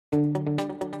Workload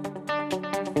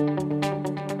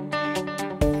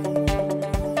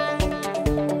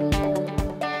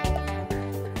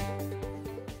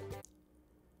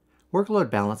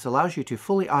Balance allows you to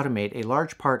fully automate a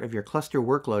large part of your cluster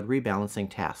workload rebalancing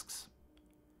tasks.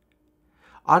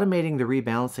 Automating the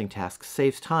rebalancing tasks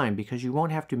saves time because you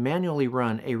won't have to manually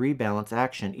run a rebalance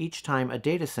action each time a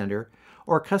data center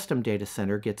or custom data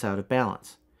center gets out of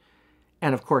balance.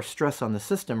 And of course, stress on the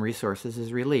system resources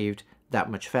is relieved that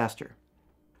much faster.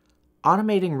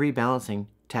 Automating rebalancing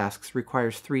tasks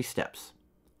requires 3 steps.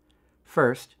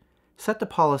 First, set the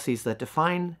policies that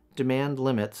define demand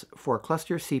limits for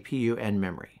cluster CPU and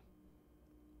memory.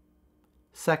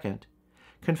 Second,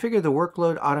 configure the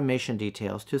workload automation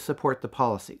details to support the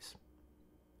policies.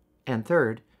 And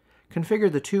third, configure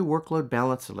the 2 workload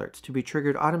balance alerts to be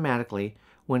triggered automatically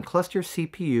when cluster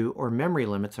CPU or memory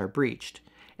limits are breached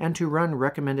and to run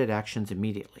recommended actions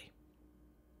immediately.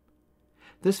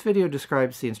 This video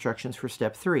describes the instructions for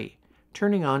Step 3,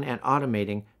 turning on and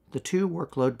automating the 2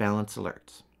 workload balance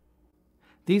alerts.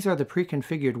 These are the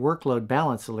pre-configured workload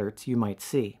balance alerts you might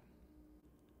see.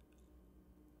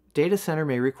 Data center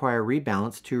may require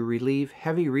rebalance to relieve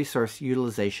heavy resource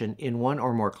utilization in 1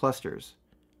 or more clusters,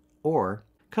 or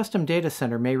custom data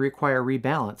center may require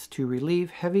rebalance to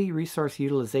relieve heavy resource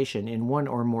utilization in 1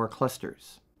 or more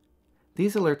clusters.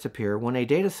 These alerts appear when a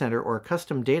data center or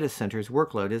custom data center's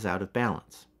workload is out of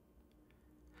balance.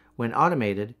 When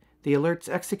automated, the alerts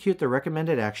execute the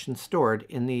recommended action stored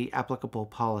in the applicable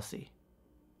policy.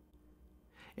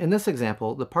 In this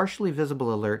example, the partially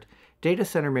visible alert, Data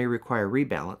Center may require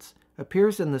rebalance,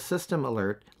 appears in the System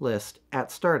Alert list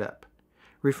at startup,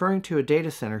 referring to a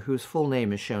data center whose full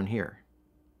name is shown here.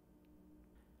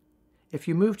 If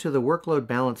you move to the Workload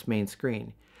Balance main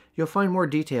screen, you'll find more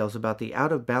details about the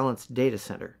out-of-balance data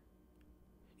center.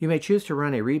 You may choose to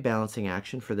run a rebalancing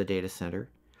action for the data center,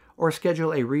 or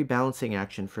schedule a rebalancing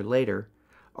action for later,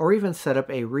 or even set up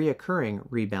a reoccurring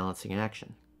rebalancing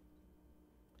action.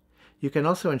 You can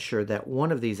also ensure that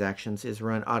one of these actions is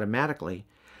run automatically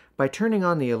by turning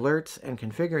on the alerts and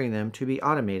configuring them to be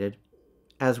automated,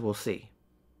 as we'll see.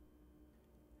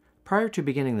 Prior to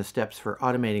beginning the steps for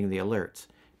automating the alerts,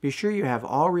 be sure you have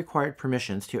all required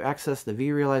permissions to access the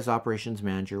vRealize Operations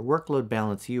Manager Workload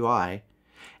Balance UI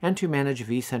and to manage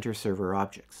vCenter server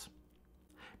objects.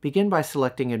 Begin by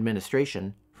selecting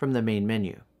Administration from the main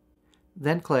menu.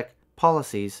 Then click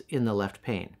Policies in the left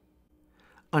pane.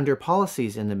 Under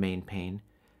Policies in the main pane,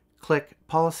 click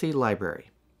Policy Library.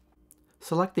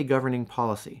 Select the governing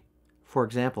policy, for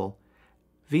example,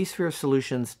 vSphere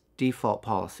Solutions Default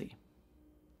Policy.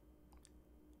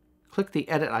 Click the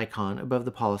Edit icon above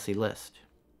the policy list.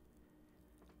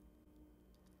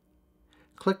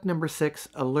 Click number 6,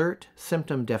 Alert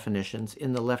Symptom Definitions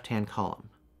in the left-hand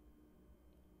column.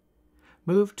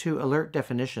 Move to Alert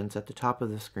Definitions at the top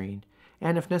of the screen,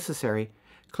 and if necessary,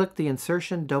 click the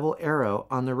insertion double arrow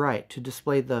on the right to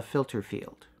display the filter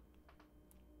field.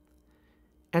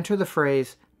 Enter the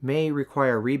phrase "may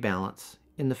require rebalance"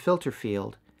 in the filter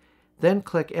field, then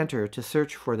click Enter to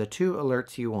search for the 2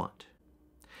 alerts you want.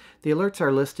 The alerts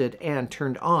are listed and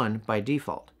turned on by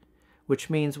default,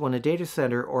 which means when a data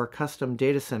center or custom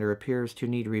data center appears to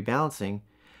need rebalancing,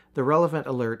 the relevant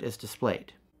alert is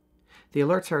displayed. The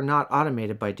alerts are not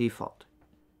automated by default.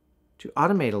 To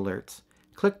automate alerts,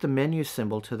 click the menu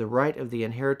symbol to the right of the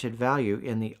inherited value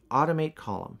in the Automate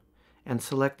column and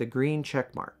select the green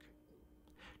check mark.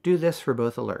 Do this for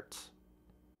both alerts.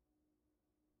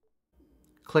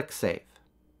 Click Save.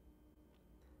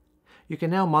 You can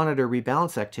now monitor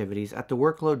rebalance activities at the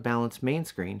Workload Balance main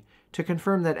screen to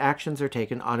confirm that actions are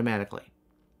taken automatically.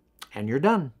 And you're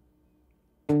done.